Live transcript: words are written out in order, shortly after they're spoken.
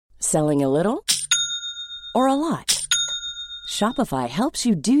Selling a little or a lot? Shopify helps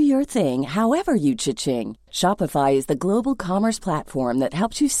you do your thing however you cha-ching. Shopify is the global commerce platform that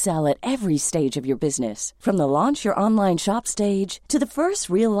helps you sell at every stage of your business. From the launch your online shop stage to the first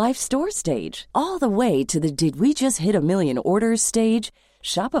real-life store stage, all the way to the did we just hit a million orders stage.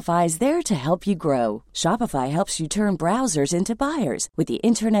 Shopify is there to help you grow. Shopify helps you turn browsers into buyers with the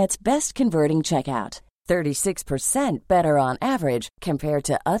internet's best converting checkout. 36% better on average compared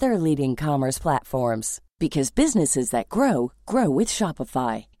to other leading commerce platforms. Because businesses that grow, grow with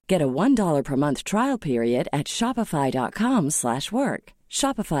Shopify. Get a $1 per month trial period at shopify.com/work.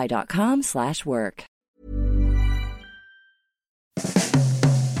 Shopify.com/work.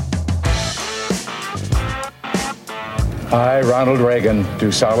 I, Ronald Reagan,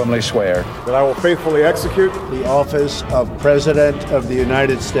 do solemnly swear that I will faithfully execute the office of President of the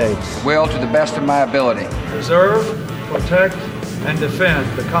United States. Will, to the best of my ability, preserve, protect, and defend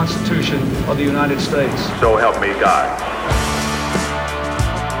the Constitution of the United States. So help me God.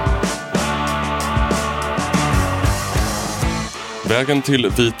 Vägen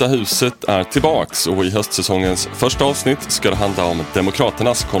till Vita huset är tillbaks och i höstsäsongens första avsnitt ska det handla om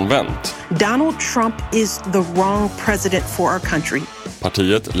Demokraternas konvent. Donald Trump is the wrong president for our country.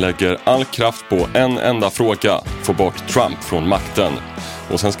 Partiet lägger all kraft på en enda fråga, få bort Trump från makten.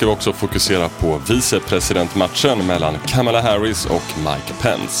 Och sen ska vi också fokusera på vicepresidentmatchen mellan Kamala Harris och Mike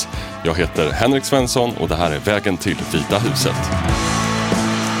Pence. Jag heter Henrik Svensson och det här är Vägen till Vita huset.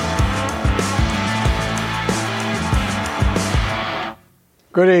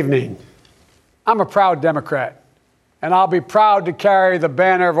 Good evening. I'm a proud Democrat, and I'll be proud to carry the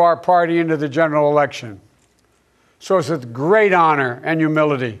banner of our party into the general election. So it's with great honor and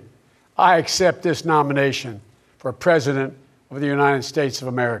humility I accept this nomination for President of the United States of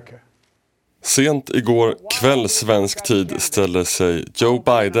America. Sent igår kväll svensk tid ställde sig Joe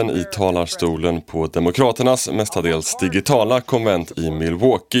Biden i talarstolen på Demokraternas mestadels digitala konvent i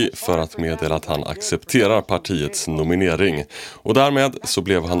Milwaukee för att meddela att han accepterar partiets nominering. Och därmed så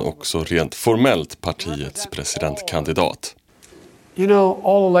blev han också rent formellt partiets presidentkandidat. You know,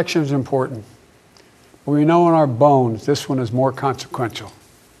 all elections are important. But we know in our bones this one is more consequential.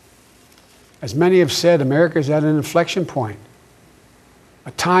 As many have said, America is at an inflection point.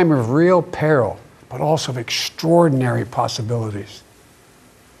 A time of real peril, but also of extraordinary possibilities.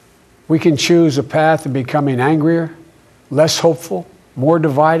 We can choose a path of becoming angrier, less hopeful, more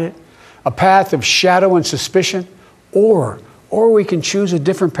divided, a path of shadow and suspicion, or we can choose a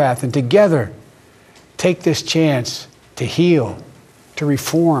different path and together take this chance to heal, to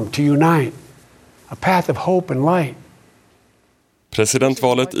reform, to unite, a path of hope and light.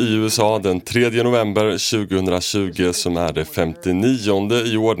 Presidentvalet i USA den 3 november 2020 som är det 59:e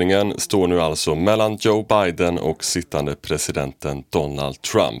i ordningen står nu alltså mellan Joe Biden och sittande presidenten Donald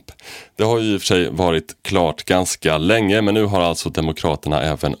Trump. Det har ju i och för sig varit klart ganska länge men nu har alltså Demokraterna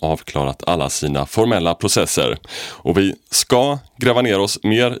även avklarat alla sina formella processer. Och vi ska gräva ner oss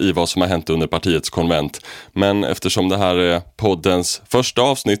mer i vad som har hänt under partiets konvent. Men eftersom det här är poddens första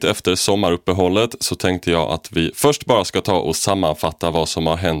avsnitt efter sommaruppehållet så tänkte jag att vi först bara ska ta och sammanfatta vad som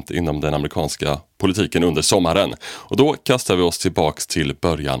har hänt inom den amerikanska politiken under sommaren. Och då kastar vi oss tillbaks till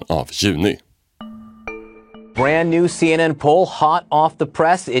början av juni. Brand new CNN poll hot off the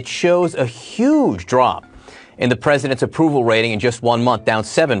press. It shows a huge drop in the president's approval rating in just 1 month, down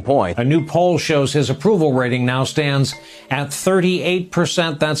 7 points. A new poll shows his approval rating now stands at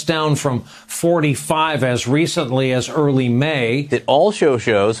 38%. That's down from 45 as recently as early May. It also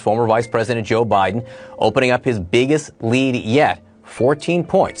shows former Vice President Joe Biden opening up his biggest lead yet, 14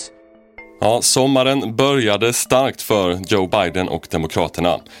 points. Ja, sommaren började starkt för Joe Biden och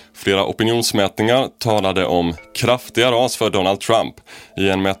Demokraterna. Flera opinionsmätningar talade om kraftiga ras för Donald Trump. I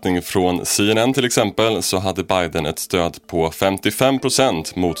en mätning från CNN till exempel så hade Biden ett stöd på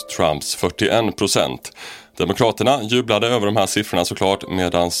 55% mot Trumps 41%. Demokraterna jublade över de här siffrorna såklart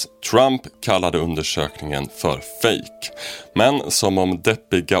medan Trump kallade undersökningen för fake. Men som om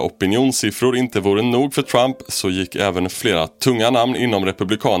deppiga opinionssiffror inte vore nog för Trump så gick även flera tunga namn inom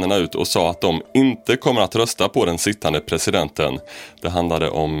republikanerna ut och sa att de inte kommer att rösta på den sittande presidenten. Det handlade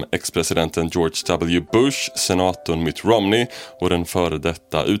om ex-presidenten George W. Bush, senatorn Mitt Romney och den före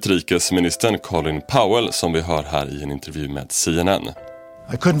detta utrikesministern Colin Powell som vi hör här i en intervju med CNN.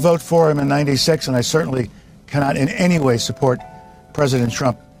 I couldn't vote for him in 96 and I certainly cannot in any way support President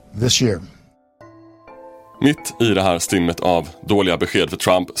Trump this year. Mitt i det här stimmet av dåliga besked för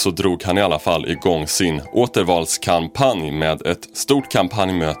Trump så drog han i alla fall igång sin återvalskampanj med ett stort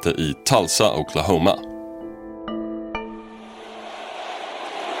kampanjmöte i Tulsa, Oklahoma.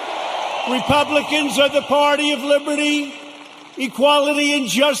 Republicans are the party of liberty, equality and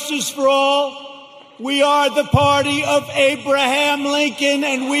justice for all. We are the party of Abraham Lincoln,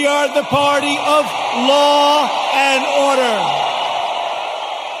 and we are the party of law and order.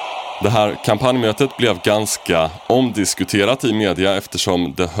 Det här kampanjmötet blev ganska omdiskuterat i media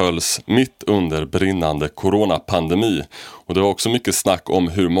eftersom det hölls mitt under brinnande coronapandemi. Och det var också mycket snack om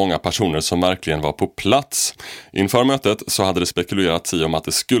hur många personer som verkligen var på plats. Inför mötet så hade det spekulerats i om att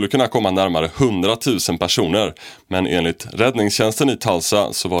det skulle kunna komma närmare 100 000 personer. Men enligt räddningstjänsten i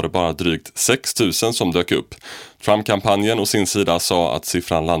Tulsa så var det bara drygt 6 000 som dök upp. Trump-kampanjen å sin sida sa att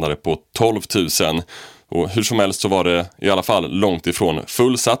siffran landade på 12 000. Och hur som helst så var det i alla fall långt ifrån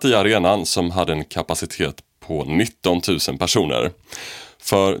fullsatt i arenan som hade en kapacitet på 19 000 personer.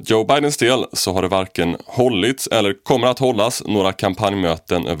 För Joe Bidens del så har det varken hållits eller kommer att hållas några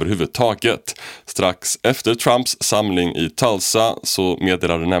kampanjmöten överhuvudtaget. Strax efter Trumps samling i Tulsa så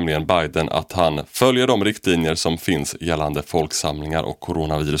meddelade nämligen Biden att han följer de riktlinjer som finns gällande folksamlingar och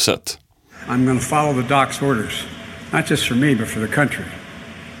coronaviruset. I'm going to follow the doc's orders, not just for me but for the country.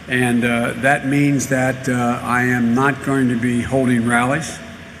 And that means that I am not going to be holding rallies.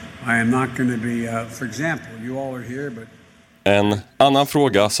 I am not going to be, for example, you all are here, but... En annan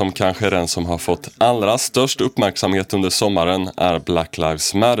fråga som kanske är den som har fått allra störst uppmärksamhet under sommaren är Black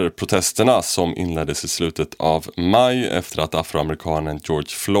Lives Matter-protesterna som inleddes i slutet av maj efter att afroamerikanen George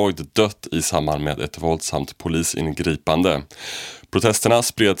Floyd dött i samband med ett våldsamt polisingripande. Protesterna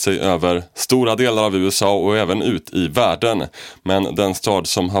spred sig över stora delar av USA och även ut i världen. Men den stad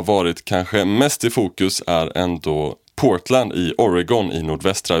som har varit kanske mest i fokus är ändå Portland i Oregon i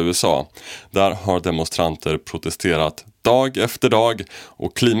nordvästra USA. Där har demonstranter protesterat dag efter dag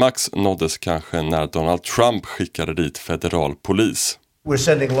och klimax nåddes kanske när Donald Trump skickade dit federal polis. We're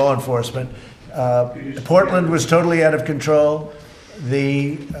sending law enforcement. Portland was totally out of control.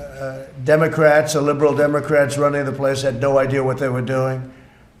 The Democrats, the liberal Democrats running the place had no idea what they were doing.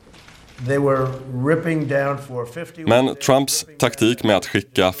 They were ripping down for 50... Men Trumps taktik med att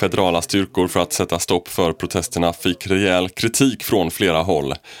skicka federala styrkor för att sätta stopp för protesterna fick rejäl kritik från flera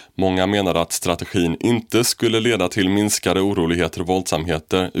håll. Många menade att strategin inte skulle leda till minskade oroligheter och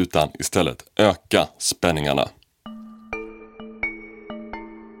våldsamheter utan istället öka spänningarna.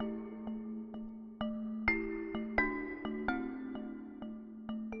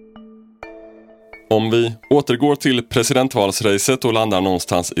 Om vi återgår till presidentvalsracet och landar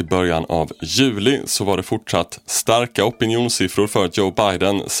någonstans i början av juli så var det fortsatt starka opinionssiffror för Joe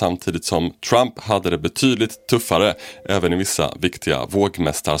Biden samtidigt som Trump hade det betydligt tuffare även i vissa viktiga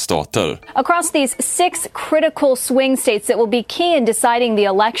vågmästarstater. Across these 6 critical swing states that will be key in deciding the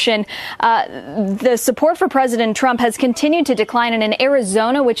election, the support for President Trump has continued to decline, and in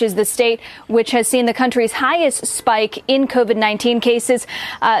Arizona, which is the state which has seen the country's highest spike in COVID-19 cases,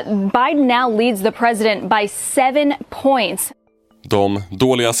 Biden now leads the president by 7 points. De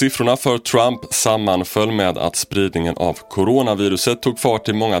dåliga siffrorna för Trump sammanföll med att spridningen av coronaviruset tog fart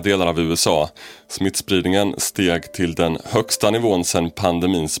i många delar av USA. Smittspridningen steg till den högsta nivån sedan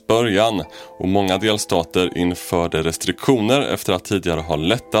pandemins början och många delstater införde restriktioner efter att tidigare ha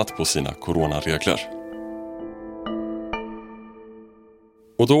lättat på sina coronaregler.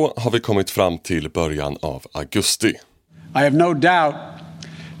 Och då har vi kommit fram till början av augusti. I have no doubt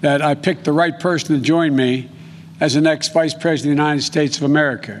that I picked the right person to join me as the next Vice President of the United States of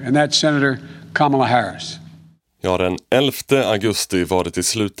America, and that's Senator Kamala Harris. Ja, den 11 augusti var det till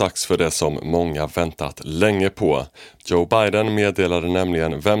slut dags för det som många väntat länge på. Joe Biden meddelade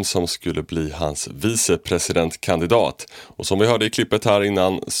nämligen vem som skulle bli hans vicepresidentkandidat. Och som vi hörde i klippet här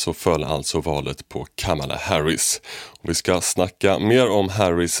innan så föll alltså valet på Kamala Harris. Och vi ska snacka mer om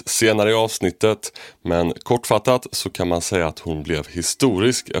Harris senare i avsnittet, men kortfattat så kan man säga att hon blev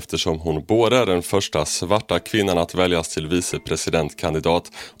historisk eftersom hon både är den första svarta kvinnan att väljas till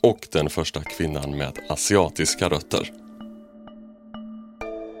vicepresidentkandidat och den första kvinnan med asiatiska rötter.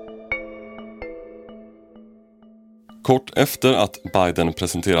 Kort efter att Biden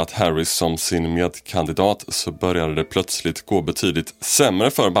presenterat Harris som sin medkandidat så började det plötsligt gå betydligt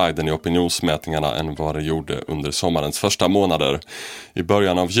sämre för Biden i opinionsmätningarna än vad det gjorde under sommarens första månader. I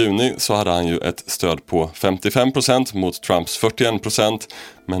början av juni så hade han ju ett stöd på 55% mot Trumps 41%,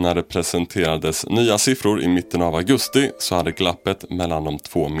 men när det presenterades nya siffror i mitten av augusti så hade glappet mellan de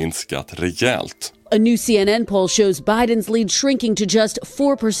två minskat rejält. A new CNN poll shows Biden's lead shrinking to just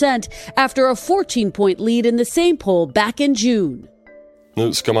 4% after a 14-point lead in the same poll back in June.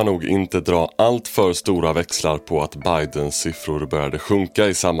 Nu ska man nog inte dra allt för stora växlar på att Bidens siffror började sjunka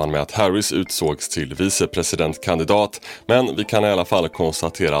i samband med att Harris utsågs till vicepresidentkandidat, men vi kan i alla fall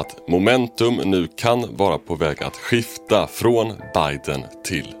konstatera att momentum nu kan vara på väg att skifta från Biden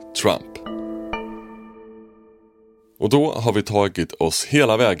till Trump. Och då har vi tagit oss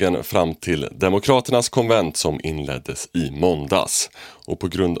hela vägen fram till Demokraternas konvent som inleddes i måndags. Och på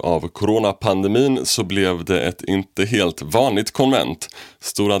grund av coronapandemin så blev det ett inte helt vanligt konvent.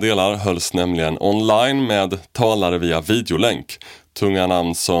 Stora delar hölls nämligen online med talare via videolänk. Tunga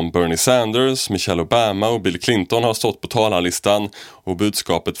namn som Bernie Sanders, Michelle Obama och Bill Clinton har stått på talarlistan och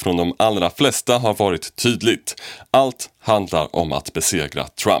budskapet från de allra flesta har varit tydligt. Allt handlar om att besegra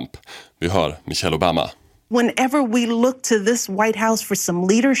Trump. Vi hör Michelle Obama. Whenever we look to this White House for some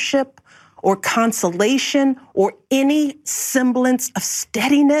leadership or consolation or any semblance of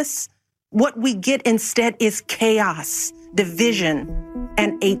steadiness, what we get instead is chaos, division,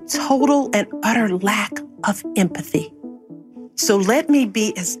 and a total and utter lack of empathy. So let me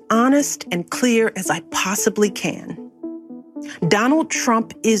be as honest and clear as I possibly can. Donald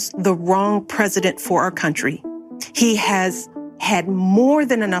Trump is the wrong president for our country. He has had more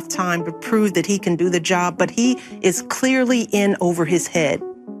than enough time to prove that he can do the job, but he is clearly in over his head.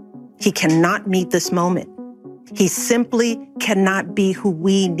 He cannot meet this moment. He simply cannot be who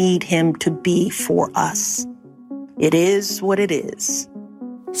we need him to be for us. It is what it is.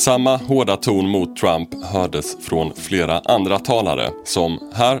 Samma hårda ton mot Trump hördes från flera andra talare, som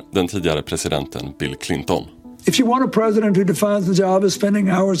här den tidigare presidenten Bill Clinton. If you want a president who defines the job as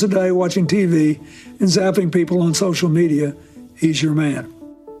spending hours a day watching TV and zapping people on social media, he's your man.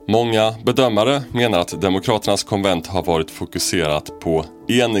 Många bedömare menar att Demokraternas konvent har varit fokuserat på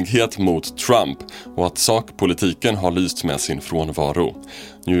enighet mot Trump och att sakpolitiken har lyst med sin frånvaro.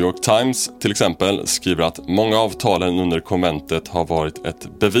 New York Times till exempel skriver att många av talen under konventet har varit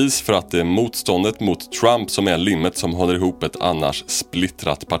ett bevis för att det är motståndet mot Trump som är limmet som håller ihop ett annars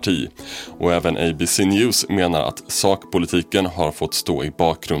splittrat parti. Och även ABC News menar att sakpolitiken har fått stå i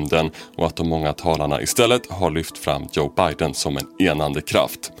bakgrunden och att de många talarna istället har lyft fram Joe Biden som en enande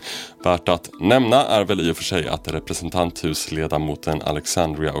kraft. Värt att nämna är väl i och för sig att representanthusledamoten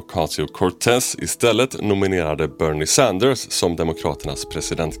Alexandria Ocasio-Cortez istället nominerade Bernie Sanders som Demokraternas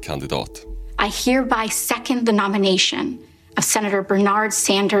presidentkandidat. I hereby second the nomination of Senator Bernard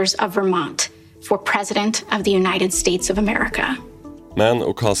Sanders of Vermont for President of the United States of America. Men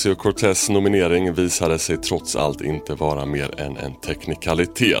Ocasio-Cortez nominering visade sig trots allt inte vara mer än en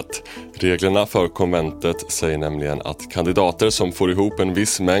teknikalitet. Reglerna för konventet säger nämligen att kandidater som får ihop en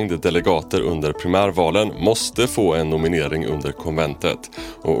viss mängd delegater under primärvalen måste få en nominering under konventet.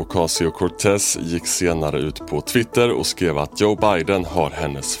 Och Ocasio-Cortez gick senare ut på Twitter och skrev att Joe Biden har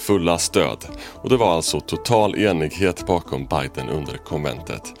hennes fulla stöd. Och det var alltså total enighet bakom Biden under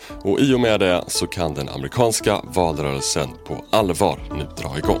konventet. Och i och med det så kan den amerikanska valrörelsen på allvar nu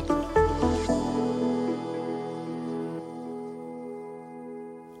dra igång.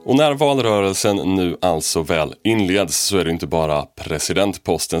 Och när valrörelsen nu alltså väl inleds så är det inte bara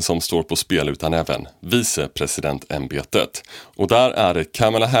presidentposten som står på spel utan även vicepresidentämbetet. Och där är det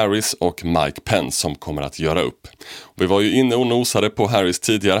Kamala Harris och Mike Pence som kommer att göra upp. Vi var ju inne och nosade på Harris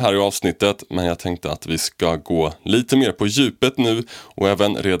tidigare här i avsnittet, men jag tänkte att vi ska gå lite mer på djupet nu och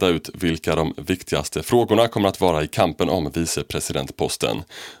även reda ut vilka de viktigaste frågorna kommer att vara i kampen om vicepresidentposten.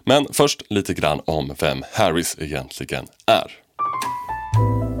 Men först lite grann om vem Harris egentligen är.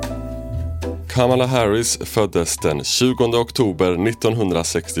 Kamala Harris föddes den 20 oktober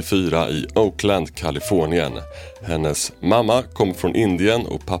 1964 i Oakland, Kalifornien. Hennes mamma kom från Indien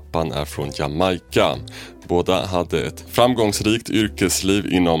och pappan är från Jamaica. Båda hade ett framgångsrikt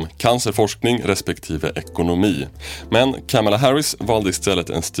yrkesliv inom cancerforskning respektive ekonomi. Men Kamala Harris valde istället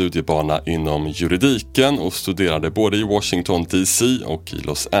en studiebana inom juridiken och studerade både i Washington DC och i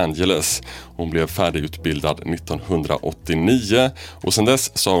Los Angeles. Hon blev färdigutbildad 1989 och sedan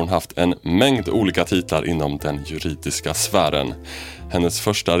dess så har hon haft en mängd olika titlar inom den juridiska sfären. Hennes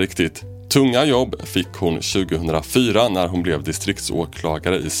första riktigt tunga jobb fick hon 2004 när hon blev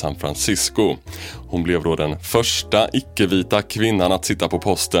distriktsåklagare i San Francisco. Hon blev då den första icke-vita kvinnan att sitta på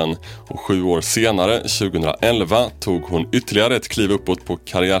posten och 7 år senare, 2011, tog hon ytterligare ett kliv uppåt på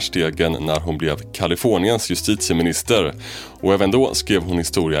karriärstegen när hon blev Kaliforniens justitieminister. Och även då skrev hon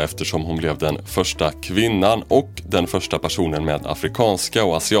historia eftersom hon blev den första kvinnan och den första personen med afrikanska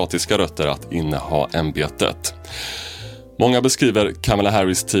och asiatiska rötter att inneha ämbetet. Många beskriver Kamala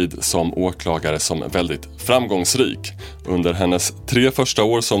Harris tid som åklagare som väldigt framgångsrik. Under hennes 3 första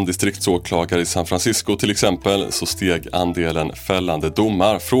år som distriktsåklagare i San Francisco till exempel så steg andelen fällande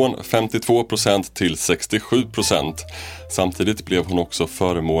domar från 52% till 67%. Samtidigt blev hon också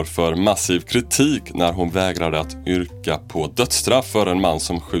föremål för massiv kritik när hon vägrade att yrka på dödsstraff för en man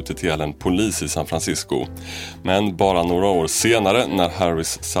som skjutit ihjäl en polis i San Francisco. Men bara några år senare när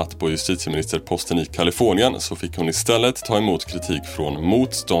Harris satt på justitieministerposten i Kalifornien så fick hon istället ta emot kritik från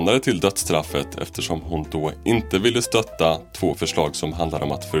motståndare till dödsstraffet eftersom hon då inte ville stötta 2 förslag som handlar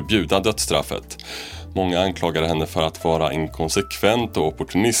om att förbjuda dödsstraffet. Många anklagar henne för att vara inkonsekvent och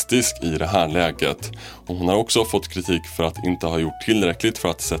opportunistisk i det här läget. Och hon har också fått kritik för att inte ha gjort tillräckligt för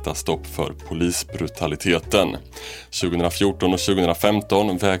att sätta stopp för polisbrutaliteten. 2014 och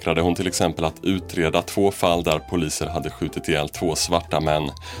 2015 vägrade hon till exempel att utreda 2 fall där poliser hade skjutit ihjäl 2 svarta män.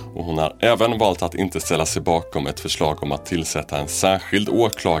 Och hon har även valt att inte ställa sig bakom ett förslag om att tillsätta en särskild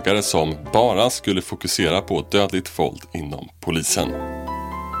åklagare som bara skulle fokusera på dödligt våld inom polisen.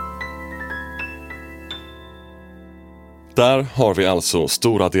 Där har vi alltså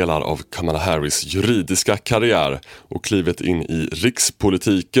stora delar av Kamala Harris juridiska karriär, och klivet in i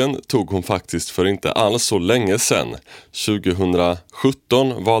rikspolitiken tog hon faktiskt för inte alls så länge sedan.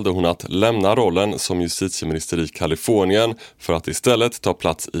 2017 valde hon att lämna rollen som justitieminister i Kalifornien för att istället ta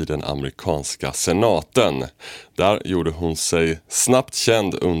plats i den amerikanska senaten. Där gjorde hon sig snabbt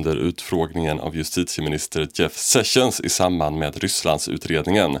känd under utfrågningen av justitieminister Jeff Sessions i samband med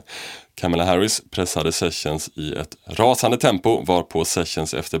Rysslandsutredningen. Kamala Harris pressade Sessions i ett rasande tempo, varpå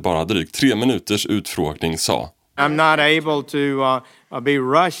Sessions efter bara drygt 3 minuters utfrågning sa: I'm not able to be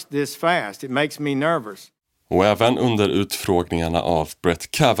rushed this fast. It makes me nervous. Och även under utfrågningarna av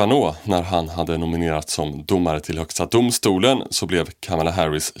Brett Kavanaugh när han hade nominerats som domare till högsta domstolen så blev Kamala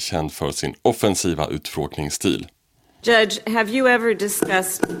Harris känd för sin offensiva utfrågningsstil. Judge, have you ever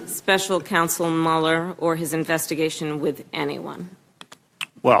discussed special counsel Mueller or his investigation with anyone?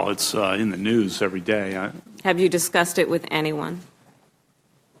 Well, it's in the news every day. Have you discussed it with anyone?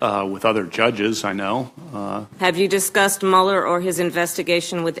 With other judges, I know. Have you discussed Mueller or his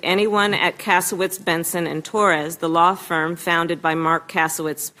investigation with anyone at Kasowitz, Benson, and Torres, the law firm founded by Mark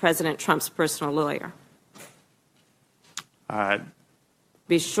Kasowitz, President Trump's personal lawyer?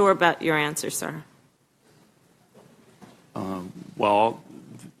 Be sure about your answer, sir. Well,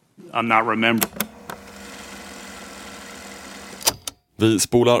 I'm not remembering. Vi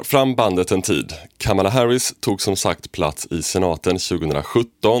spolar fram bandet en tid. Kamala Harris tog som sagt plats i senaten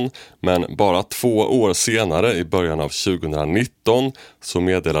 2017, men bara 2 år senare i början av 2019 så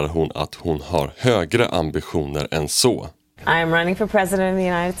meddelade hon att hon har högre ambitioner än så. I am running for president of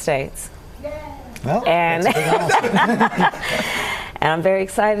the United States. Well, and I'm very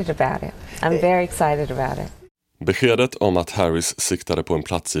excited about it. I'm very excited about it. Beskedet om att Harris siktade på en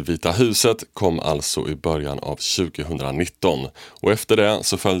plats i Vita huset kom alltså i början av 2019. Och efter det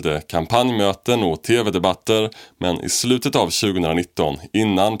så följde kampanjmöten och tv-debatter, men i slutet av 2019,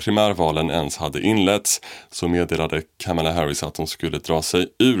 innan primärvalen ens hade inletts, så meddelade Kamala Harris att hon skulle dra sig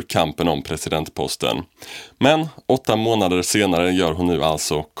ur kampen om presidentposten. Men 8 månader senare gör hon nu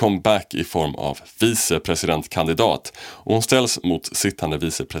alltså comeback i form av vicepresidentkandidat, och hon ställs mot sittande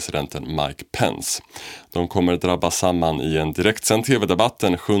vicepresidenten Mike Pence. De kommer drabbas samman i en direktsänd tv-debatt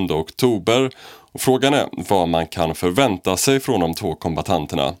den 7 oktober. Och frågan är vad man kan förvänta sig från de 2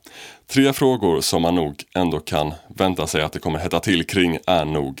 kombatanterna. 3 frågor som man nog ändå kan vänta sig att det kommer hetta till kring är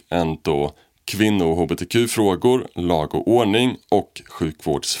nog ändå kvinno- och hbtq-frågor, lag och ordning och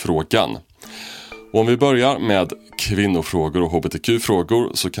sjukvårdsfrågan. Och om vi börjar med kvinnofrågor och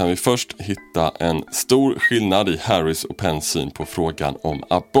hbtq-frågor så kan vi först hitta en stor skillnad i Harris och Pence syn på frågan om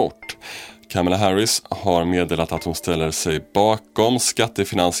abort. Kamala Harris har meddelat att hon ställer sig bakom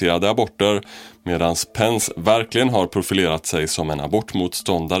skattefinansierade aborter, medan Pence verkligen har profilerat sig som en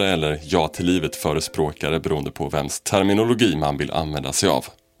abortmotståndare eller ja till livet förespråkare beroende på vems terminologi man vill använda sig av.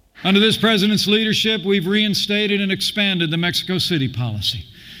 Under this president's leadership, we've reinstated and expanded the Mexico City policy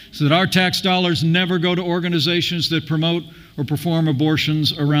so that our tax dollars never go to organizations that promote or perform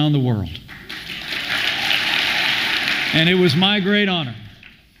abortions around the world. And it was my great honor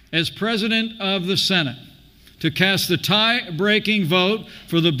as President of the Senate to cast the tie-breaking vote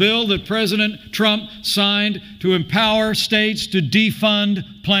for the bill that President Trump signed to empower states to defund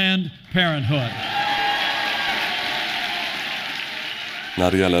Planned Parenthood.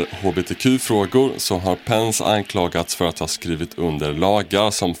 När det gäller hbtq-frågor så har Pence anklagats för att ha skrivit under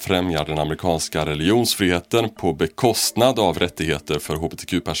lagar som främjar den amerikanska religionsfriheten på bekostnad av rättigheter för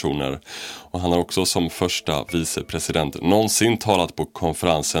hbtq-personer. Och han har också som första vicepresident någonsin talat på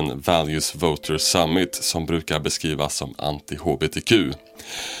konferensen Values Voters Summit som brukar beskrivas som anti-hbtq.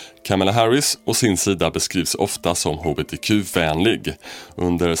 Kamala Harris å sin sida beskrivs ofta som hbtq-vänlig.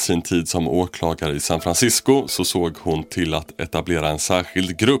 Under sin tid som åklagare i San Francisco så såg hon till att etablera en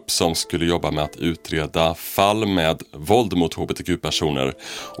särskild grupp som skulle jobba med att utreda fall med våld mot hbtq-personer.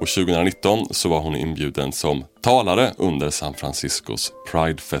 Och 2019 så var hon inbjuden som talare under San Franciscos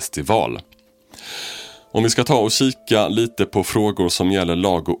Pride-festival. Om vi ska ta och kika lite på frågor som gäller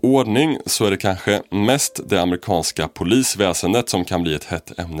lag och ordning så är det kanske mest det amerikanska polisväsendet som kan bli ett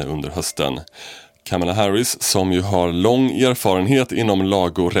hett ämne under hösten. Kamala Harris, som ju har lång erfarenhet inom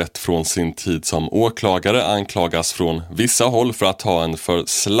lag och rätt från sin tid som åklagare, anklagas från vissa håll för att ha en för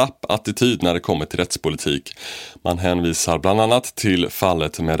slapp attityd när det kommer till rättspolitik. Man hänvisar bland annat till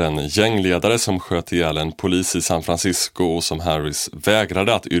fallet med en gängledare som sköt ihjäl en polis i San Francisco och som Harris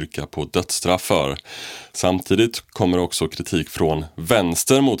vägrade att yrka på dödsstraff för. Samtidigt kommer också kritik från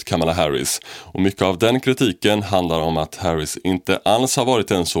vänster mot Kamala Harris. Och mycket av den kritiken handlar om att Harris inte alls har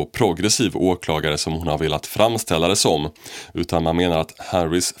varit en så progressiv åklagare som hon har velat framställa det som. Utan man menar att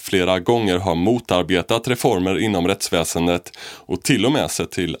Harris flera gånger har motarbetat reformer inom rättsväsendet och till och med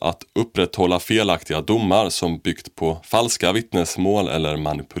sett till att upprätthålla felaktiga domar som byggt på falska vittnesmål eller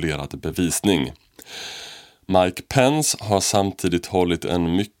manipulerad bevisning. Mike Pence har samtidigt hållit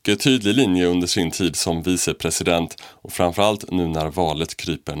en mycket tydlig linje under sin tid som vicepresident och framförallt nu när valet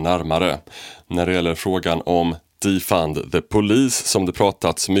kryper närmare. När det gäller frågan om defund the police som det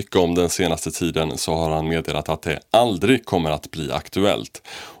pratats mycket om den senaste tiden så har han meddelat att det aldrig kommer att bli aktuellt.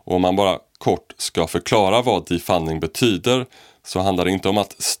 Och om man bara kort ska förklara vad defunding betyder så handlar det inte om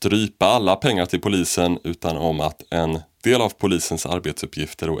att strypa alla pengar till polisen utan om att en del av polisens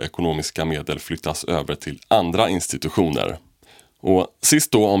arbetsuppgifter och ekonomiska medel flyttas över till andra institutioner. Och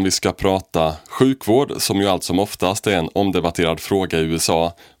sist då, om vi ska prata sjukvård, som ju allt som oftast är en omdebatterad fråga i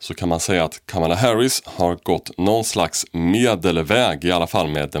USA, så kan man säga att Kamala Harris har gått någon slags medelväg, i alla fall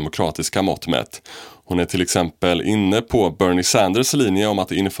med demokratiska mått mätt. Hon är till exempel inne på Bernie Sanders linje om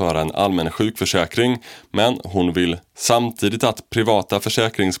att införa en allmän sjukförsäkring, men hon vill samtidigt att privata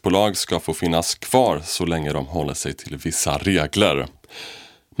försäkringsbolag ska få finnas kvar så länge de håller sig till vissa regler.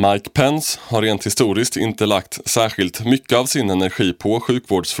 Mike Pence har rent historiskt inte lagt särskilt mycket av sin energi på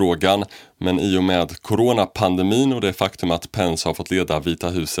sjukvårdsfrågan, men i och med coronapandemin och det faktum att Pence har fått leda Vita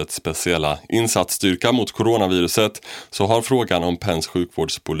husets speciella insatsstyrka mot coronaviruset så har frågan om Pence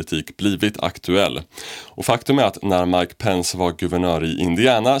sjukvårdspolitik blivit aktuell. Och faktum är att när Mike Pence var guvernör i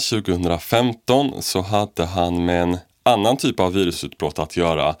Indiana 2015 så hade han med en annan typ av virusutbrott att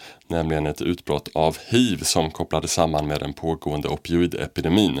göra, nämligen ett utbrott av HIV som kopplade samman med den pågående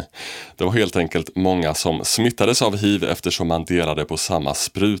opioidepidemin. Det var helt enkelt många som smittades av HIV eftersom man delade på samma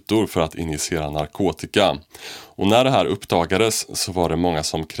sprutor för att injicera narkotika. Och när det här uppdagades så var det många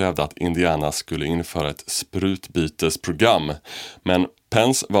som krävde att Indiana skulle införa ett sprutbytesprogram. Men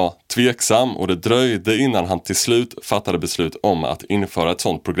Pence var tveksam och det dröjde innan han till slut fattade beslut om att införa ett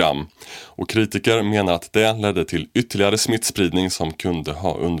sådant program. Och kritiker menar att det ledde till ytterligare smittspridning som kunde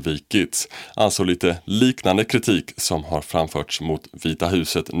ha undvikits. Alltså lite liknande kritik som har framförts mot Vita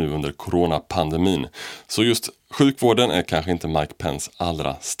huset nu under coronapandemin. Så just sjukvården är kanske inte Mike Pence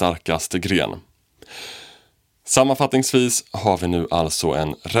allra starkaste gren. Sammanfattningsvis har vi nu alltså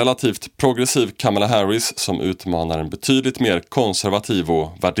en relativt progressiv Kamala Harris som utmanar en betydligt mer konservativ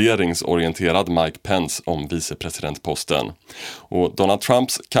och värderingsorienterad Mike Pence om vicepresidentposten. Och Donald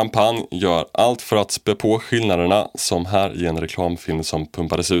Trumps kampanj gör allt för att spä på skillnaderna, som här i en reklamfilm som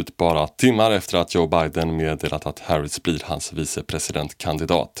pumpades ut bara timmar efter att Joe Biden meddelat att Harris blir hans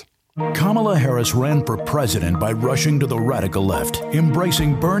vicepresidentkandidat. Kamala Harris ran for president by rushing to the radical left,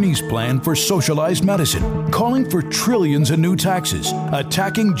 embracing Bernie's plan for socialized medicine, calling for trillions in new taxes,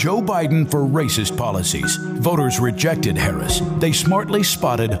 attacking Joe Biden for racist policies. Voters rejected Harris. They smartly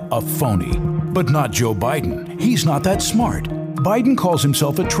spotted a phony. But not Joe Biden. He's not that smart. Biden calls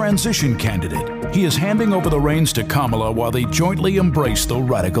himself a transition candidate. He is handing over the reins to Kamala while they jointly embrace the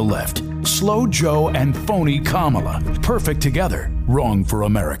radical left. Slow Joe and phony Kamala. Perfect together. Wrong for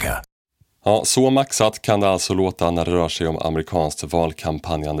America. Ja, så maxat kan det alltså låta när det rör sig om amerikanskt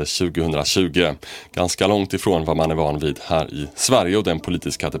valkampanjande 2020. Ganska långt ifrån vad man är van vid här i Sverige och den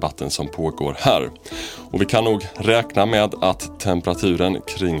politiska debatten som pågår här. Och vi kan nog räkna med att temperaturen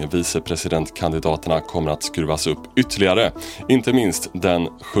kring vicepresidentkandidaterna kommer att skruvas upp ytterligare. Inte minst den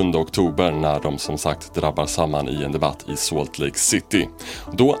 7 oktober när de som sagt drabbar samman i en debatt i Salt Lake City.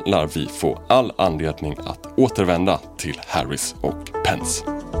 Då lär vi få all anledning att återvända till Harris och Pence.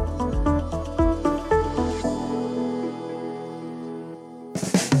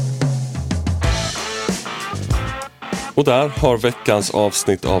 Och där har veckans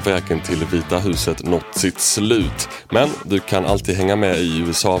avsnitt av Vägen till Vita huset nått sitt slut. Men du kan alltid hänga med i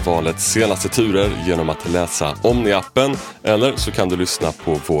USA-valets senaste turer genom att läsa Omni-appen, eller så kan du lyssna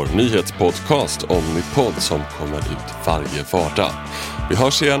på vår nyhetspodcast Omnipod som kommer ut varje vardag. Vi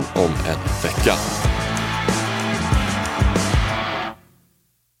hörs igen om en vecka.